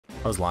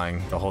I was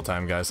lying the whole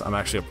time, guys. I'm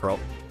actually a pro.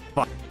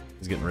 Fuck.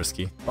 He's getting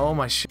risky. Oh,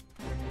 my shit.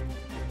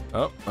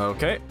 Oh,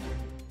 okay.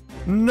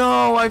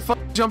 No, I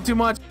jumped too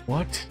much.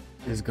 What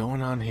is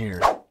going on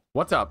here?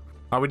 What's up?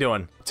 How we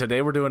doing?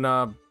 Today we're doing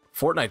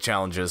Fortnite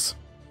challenges.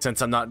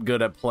 Since I'm not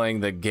good at playing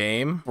the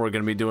game, we're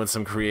going to be doing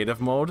some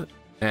creative mode.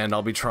 And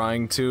I'll be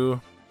trying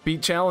to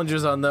beat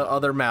challenges on the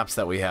other maps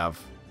that we have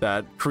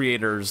that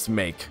creators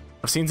make.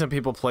 I've seen some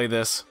people play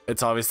this.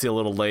 It's obviously a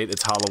little late.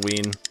 It's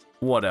Halloween.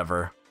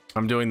 Whatever.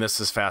 I'm doing this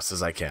as fast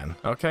as I can.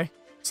 Okay.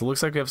 So it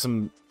looks like we have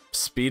some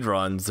speed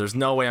runs. There's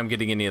no way I'm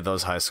getting any of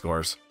those high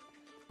scores.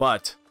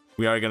 But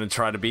we are going to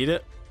try to beat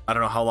it. I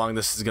don't know how long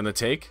this is going to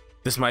take.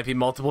 This might be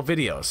multiple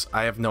videos.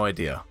 I have no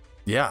idea.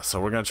 Yeah,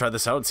 so we're going to try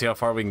this out and see how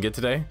far we can get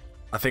today.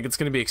 I think it's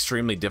going to be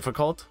extremely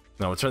difficult.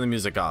 No, we'll turn the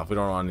music off. We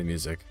don't want any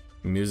music.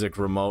 Music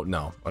remote.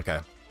 No. Okay.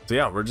 So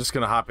yeah, we're just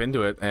going to hop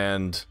into it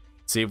and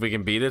see if we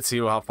can beat it. See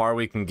how far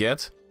we can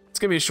get. It's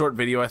going to be a short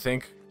video, I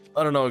think.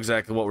 I don't know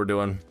exactly what we're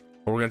doing.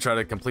 But we're going to try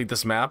to complete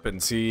this map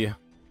and see.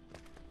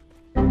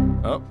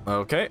 Oh,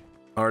 okay.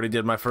 Already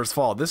did my first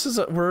fall. This is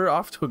we're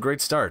off to a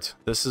great start.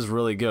 This is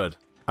really good.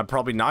 I'm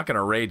probably not going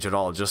to rage at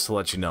all, just to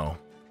let you know.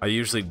 I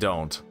usually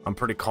don't. I'm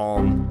pretty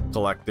calm,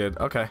 collected.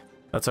 Okay,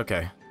 that's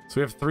okay. So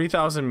we have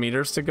 3,000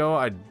 meters to go.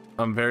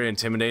 I'm very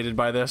intimidated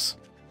by this.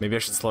 Maybe I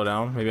should slow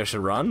down. Maybe I should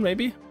run,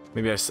 maybe?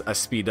 Maybe I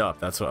speed up.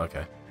 That's what,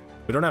 okay.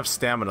 We don't have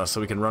stamina, so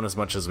we can run as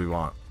much as we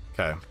want.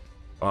 Okay.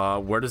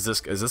 Where does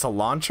this, is this a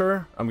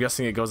launcher? I'm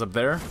guessing it goes up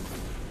there.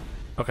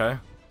 Okay.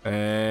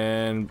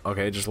 And,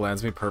 okay, it just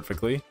lands me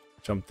perfectly.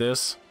 Jump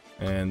this,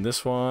 and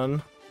this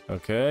one.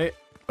 Okay.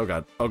 Oh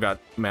god,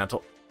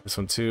 mantle. This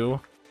one too.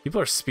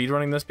 People are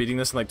speedrunning this, beating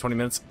this in like 20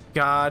 minutes.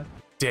 God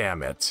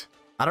damn it.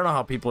 I don't know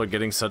how people are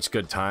getting such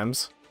good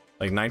times.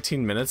 Like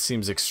 19 minutes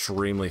seems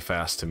extremely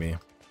fast to me.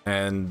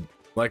 And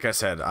like I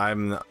said,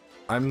 I'm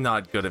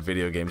not good at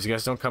video games. You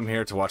guys don't come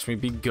here to watch me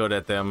be good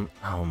at them.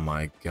 Oh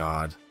my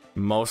god.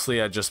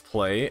 Mostly I just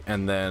play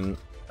and then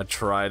I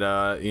try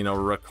to, you know,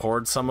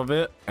 record some of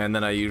it, and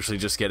then I usually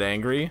just get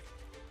angry,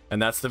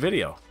 and that's the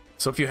video.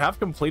 So if you have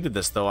completed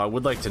this though, I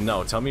would like to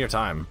know. Tell me your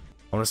time.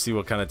 I want to see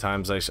what kind of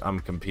times I'm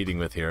competing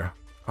with here.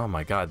 Oh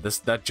my god,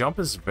 that jump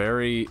is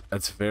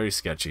it's very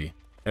sketchy.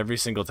 Every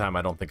single time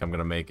I don't think I'm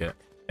gonna make it.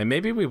 And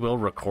maybe we will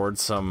record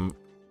some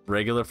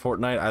regular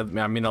Fortnite.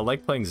 I mean, I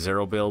like playing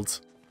zero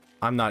builds.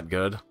 I'm not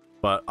good,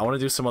 but I want to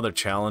do some other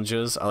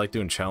challenges. I like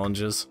doing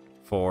challenges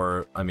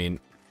for, I mean,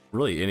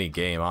 really any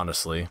game,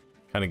 honestly.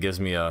 Kind of gives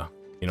me a,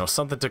 you know,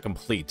 something to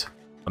complete,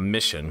 a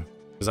mission,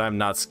 because I'm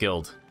not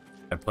skilled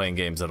at playing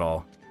games at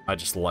all. I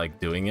just like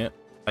doing it.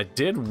 I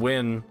did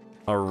win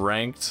a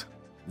ranked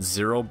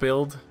zero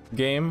build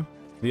game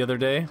the other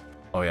day.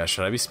 Oh yeah,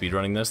 should I be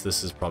speedrunning this?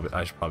 This is probably,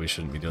 I probably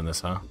shouldn't be doing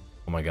this, huh?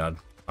 Oh my god,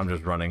 I'm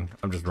just running.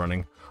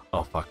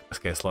 Oh fuck,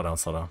 okay, slow down.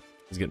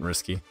 It's getting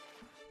risky.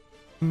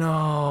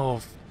 No,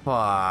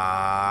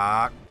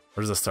 fuck.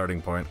 Where's the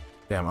starting point?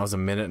 Damn, I was a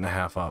minute and a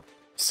half up.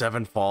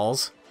 7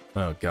 falls?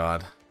 Oh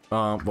god.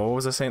 What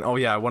was I saying? Oh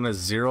yeah, I won a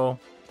zero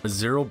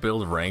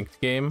build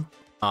ranked game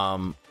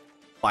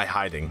by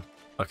hiding.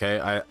 Okay,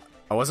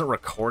 I wasn't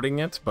recording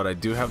it, but I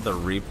do have the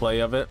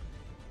replay of it,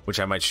 which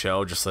I might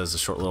show just as a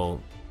short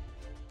little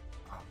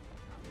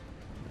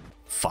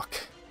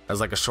as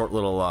like a short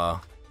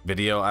little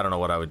video. I don't know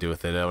what I would do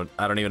with it.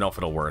 I don't even know if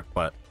it'll work,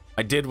 but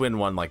I did win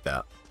one like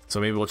that. So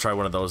maybe we'll try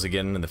one of those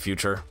again in the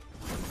future.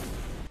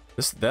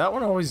 That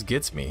one always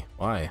gets me.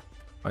 Why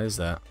is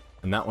that?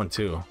 And that one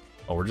too.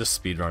 Oh, we're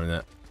just speedrunning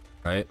it,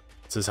 right?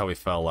 This is how we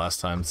fell last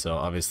time, so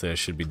obviously I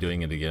should be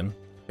doing it again.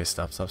 Okay,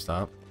 stop.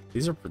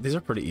 These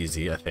are pretty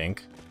easy, I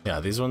think. Yeah,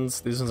 these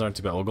ones aren't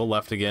too bad. We'll go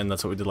left again.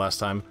 That's what we did last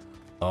time.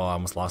 Oh, I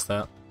almost lost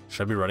that.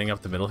 Should I be running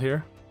up the middle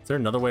here? Is there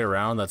another way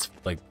around that's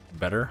like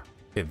better?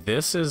 Okay,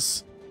 this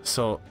is,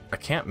 so I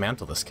can't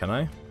mantle this, can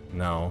I?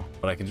 No,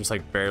 but I can just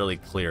like barely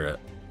clear it.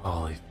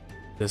 Holy,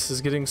 this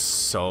is getting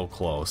so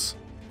close.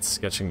 It's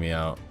sketching me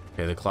out.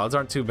 Okay, the clouds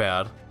aren't too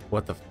bad.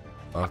 What the,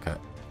 okay,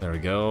 there we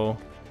go.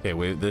 Okay,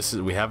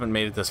 we haven't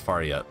made it this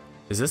far yet.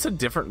 Is this a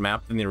different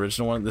map than the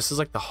original one? This is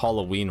like the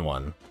Halloween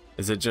one.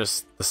 Is it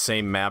just the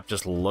same map,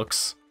 just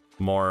looks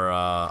more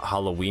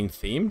Halloween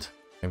themed?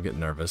 I'm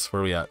getting nervous.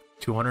 Where are we at?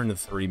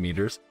 203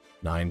 meters.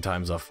 9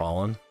 times I've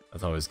fallen.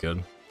 That's always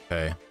good.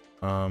 Okay.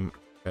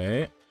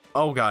 Okay.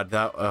 Oh god,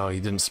 oh,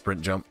 he didn't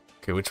sprint jump.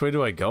 Okay, which way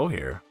do I go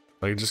here?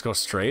 Do I just go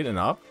straight and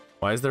up?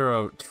 Why is there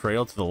a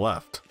trail to the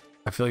left?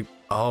 I feel like,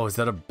 oh, is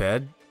that a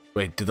bed?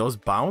 Wait, do those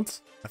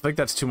bounce? I feel like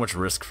that's too much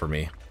risk for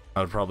me. I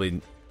would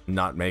probably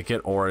not make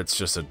it, or it's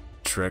just a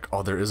trick.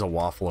 Oh, there is a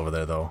waffle over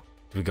there though.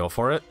 Do we go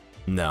for it?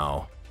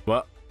 No.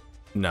 What?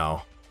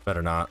 No.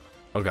 Better not.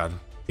 Oh god.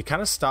 He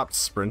kind of stopped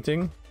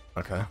sprinting.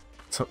 Okay.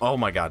 So, oh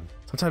my god.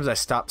 Sometimes I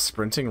stop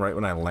sprinting right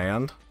when I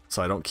land,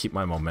 so I don't keep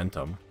my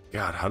momentum.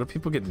 God, how do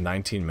people get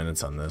 19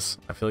 minutes on this?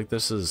 I feel like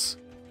this is,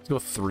 let's go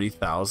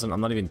 3,000.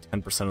 I'm not even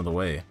 10% of the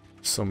way.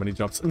 So many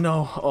jumps.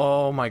 No.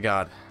 Oh my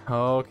god.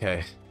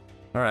 Okay.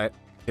 All right.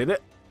 Hit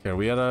it. Okay, are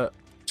we at a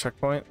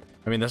checkpoint?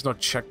 I mean, there's no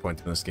checkpoint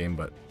in this game,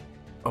 but...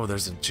 Oh,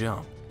 there's a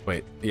jump.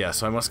 Wait. Yeah,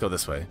 so I must go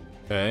this way.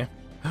 Okay.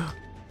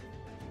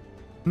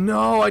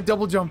 No, I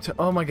double jumped.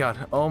 Oh my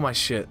god. Oh my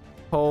shit.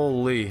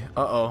 Holy.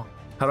 Uh-oh.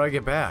 How do I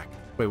get back?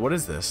 Wait, what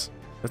is this?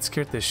 That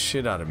scared the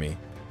shit out of me.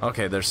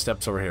 Okay, there's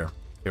steps over here.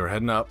 Okay, we're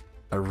heading up.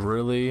 I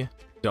really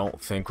don't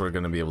think we're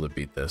gonna be able to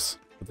beat this.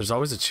 But there's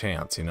always a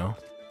chance, you know?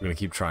 We're gonna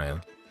keep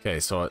trying. Okay,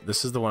 so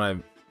this is the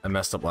one I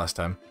messed up last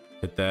time.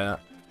 Hit that,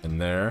 and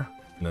there,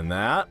 and then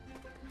that.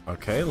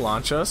 Okay,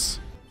 launch us.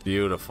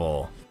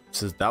 Beautiful.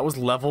 That was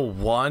level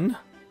 1?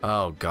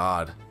 Oh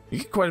god. You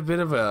get quite a bit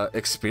of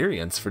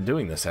experience for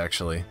doing this,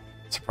 actually.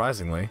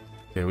 Surprisingly.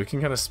 Okay, we can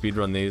kind of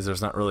speedrun these.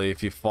 There's not really,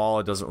 if you fall,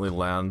 it doesn't really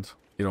land.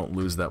 You don't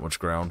lose that much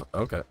ground.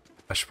 Okay.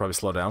 I should probably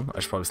slow down.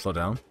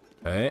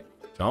 Okay.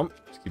 Jump.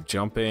 Just keep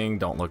jumping.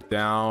 Don't look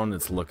down.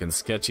 It's looking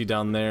sketchy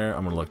down there.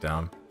 I'm gonna look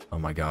down. Oh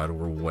my god,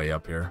 we're way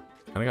up here.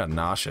 Kinda got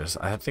nauseous.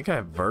 I think I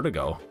have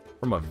vertigo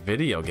from a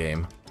video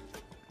game.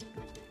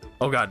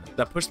 Oh god,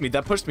 that pushed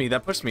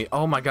me.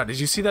 Oh my god, did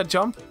you see that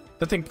jump?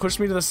 That thing pushed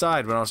me to the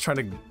side when I was trying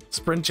to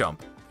sprint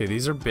jump. Okay,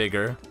 these are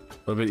bigger. A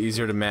little bit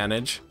easier to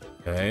manage.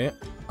 Okay.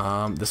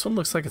 This one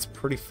looks like it's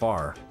pretty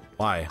far.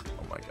 Why?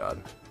 Oh my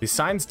god. These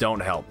signs don't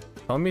help.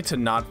 Telling me to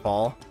not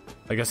fall.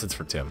 I guess it's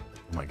for Tim.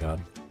 Oh my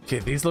god. Okay,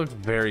 these look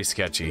very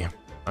sketchy.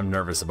 I'm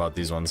nervous about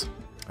these ones.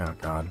 Oh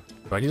god.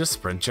 Do I need a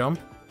sprint jump?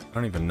 I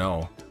don't even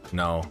know.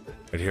 No.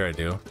 Right here I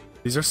do.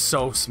 These are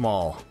so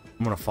small.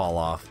 I'm gonna fall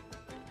off.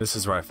 This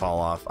is where I fall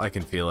off. I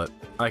can feel it.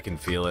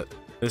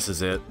 This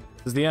is it.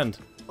 This is the end.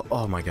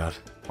 Oh my god.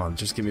 Come on,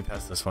 just get me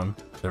past this one.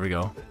 There we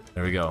go.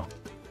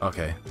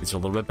 Okay, these are a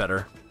little bit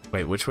better.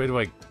 Wait, which way do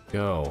I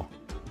go?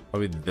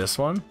 Probably this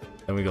one?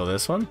 Then we go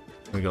this one?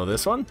 Then we go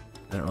this one?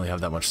 I didn't really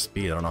have that much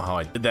speed. I don't know how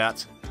I did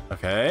that.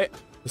 Okay.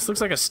 This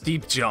looks like a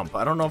steep jump.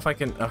 I don't know if I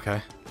can...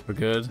 Okay, we're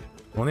good.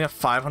 We only have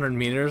 500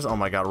 meters. Oh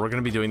my god, we're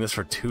gonna be doing this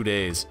for 2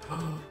 days.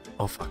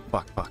 Oh,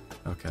 fuck.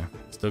 Okay,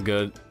 still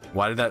good.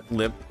 Why did that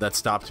lip... That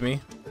stopped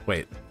me?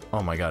 Wait.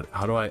 Oh my god,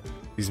 how do I...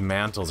 These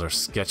mantles are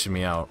sketching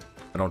me out.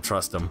 I don't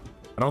trust him.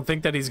 I don't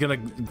think that he's gonna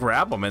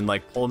grab him and,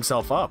 like, pull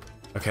himself up.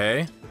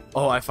 Okay.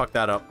 Oh, I fucked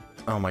that up.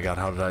 Oh my god,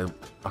 how did I...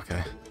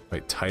 Okay.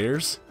 Wait,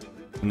 tires?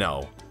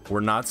 No. We're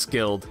not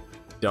skilled.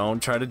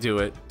 Don't try to do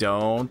it.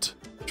 Don't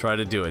try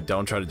to do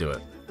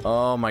it.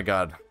 Oh my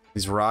god.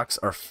 These rocks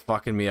are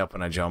fucking me up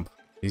when I jump.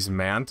 These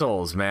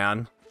mantles,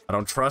 man. I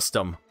don't trust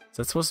them. Is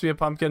that supposed to be a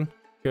pumpkin?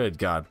 Good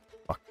god.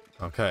 Fuck.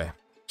 Okay.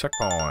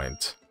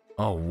 Checkpoint.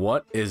 Oh,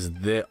 what is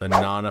the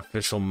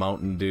non-official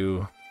Mountain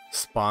Dew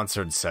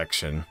sponsored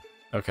section?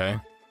 Okay.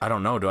 I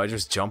don't know. Do I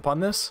just jump on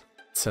this?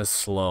 It says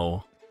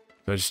slow.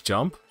 Do I just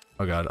jump?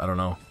 Oh god, I don't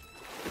know.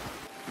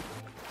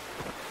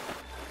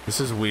 This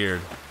is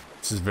weird.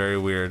 This is very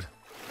weird.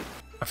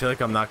 I feel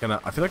like I'm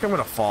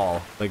gonna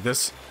fall. Like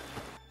this.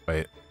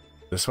 Wait.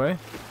 This way?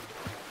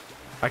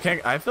 I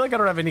feel like I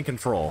don't have any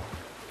control.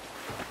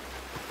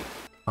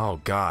 Oh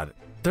god.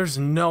 There's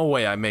no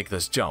way I make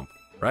this jump,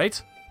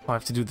 right? Oh, I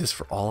have to do this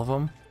for all of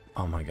them?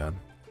 Oh my god.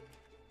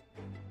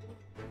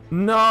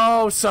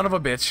 No, son of a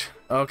bitch.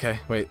 Okay,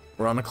 wait.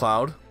 We're on a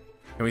cloud.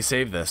 Can we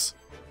save this?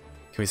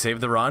 Can we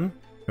save the run?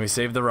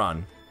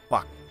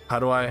 Fuck. How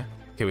do I...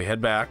 Okay, we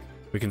head back.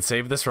 We can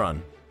save this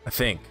run. I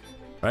think.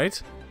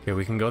 Right? Okay,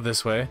 we can go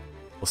this way.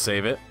 We'll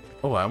save it.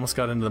 Oh, I almost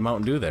got into the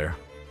Mountain Dew there.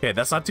 Okay,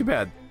 that's not too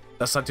bad.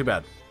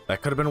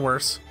 That could have been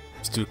worse.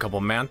 Let's do a couple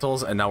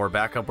mantles, and now we're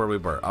back up where we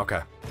were.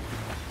 Okay.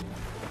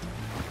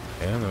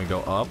 Okay, and then we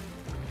go up,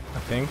 I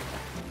think.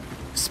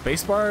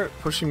 Spacebar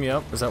pushing me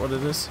up. Is that what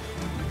it is?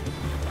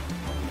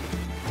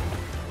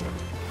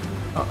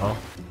 Uh-oh.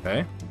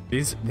 Okay.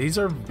 These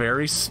are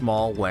very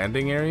small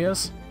landing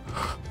areas.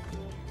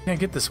 Can't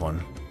get this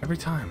one every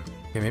time.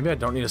 Okay, maybe I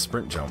don't need a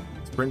sprint jump.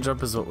 Sprint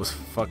jump is what was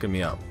fucking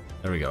me up.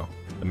 There we go.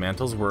 The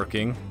mantle's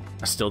working.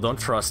 I still don't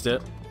trust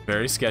it.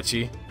 Very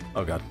sketchy.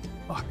 Oh god.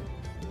 Fuck.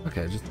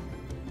 Okay, just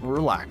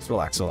relax.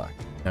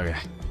 Okay.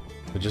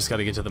 We just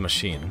gotta get to the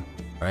machine,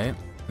 right?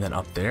 And then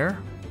up there?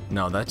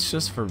 No, that's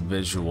just for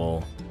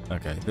visual.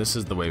 Okay, this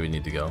is the way we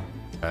need to go.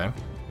 Okay.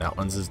 That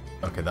one's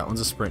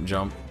a sprint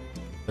jump.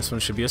 This one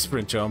should be a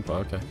sprint jump.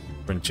 Okay.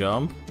 Sprint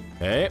jump.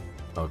 Okay.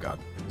 Oh god.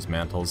 These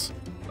mantles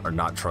are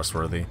not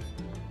trustworthy.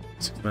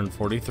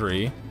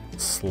 643.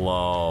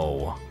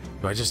 Slow.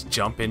 Do I just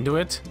jump into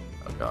it?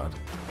 Oh god.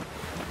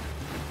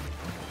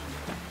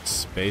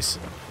 Space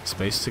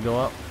to go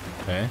up.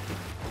 Okay.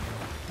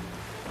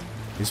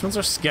 These ones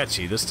are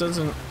sketchy. This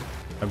doesn't...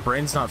 My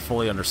brain's not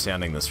fully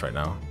understanding this right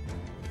now.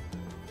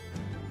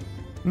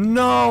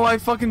 No, I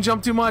fucking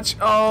jumped too much.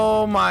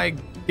 Oh my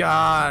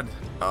god.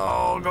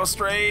 Oh, go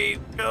straight.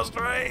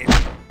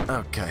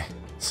 Okay.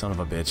 Son of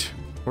a bitch.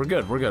 We're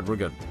good.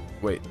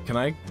 Wait, how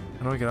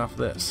do I get off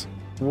this?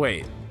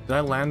 Wait, did I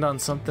land on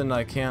something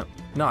I can't?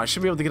 No, I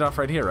should be able to get off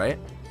right here, right?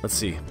 Let's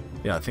see.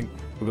 Yeah, I think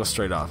we'll go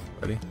straight off.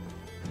 Ready?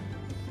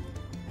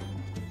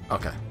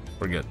 Okay,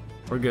 we're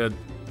good.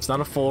 It's not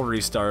a full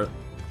restart.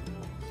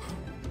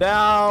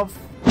 Now,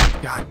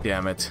 god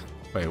damn it.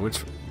 Wait,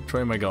 which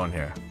way am I going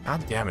here?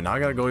 God damn it, now I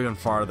gotta go even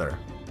farther.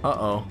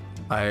 Uh-oh.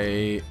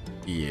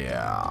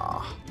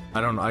 Yeah.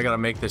 I don't know, I gotta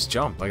make this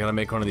jump. I gotta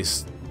make one of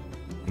these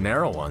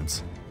narrow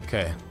ones.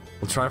 Okay,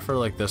 we'll try for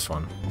like this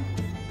one.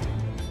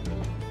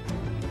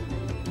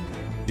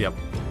 Yep.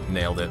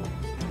 Nailed it.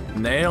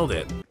 Nailed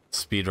it.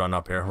 Speed run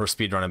up here. We're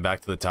speed running back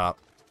to the top.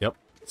 Yep.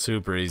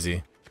 Super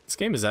easy. This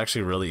game is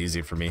actually really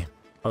easy for me.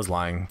 I was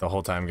lying the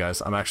whole time,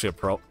 guys. I'm actually a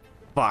pro.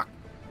 Fuck.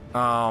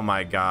 Oh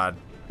my god.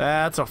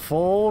 That's a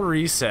full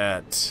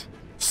reset.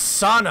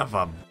 Son of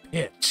a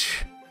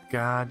bitch.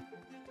 God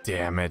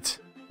damn it.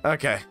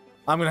 Okay.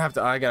 I'm gonna have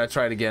to... I gotta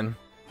try it again.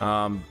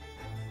 I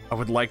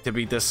would like to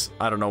beat this.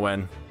 I don't know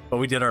when. But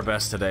we did our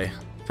best today.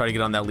 Try to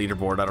get on that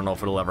leaderboard. I don't know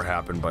if it'll ever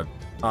happen, but...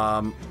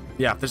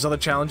 yeah, if there's other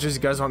challenges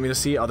you guys want me to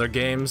see, other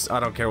games, I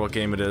don't care what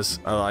game it is.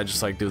 I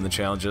just like doing the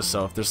challenges,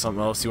 so if there's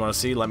something else you want to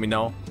see, let me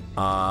know.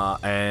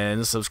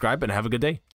 And subscribe and have a good day.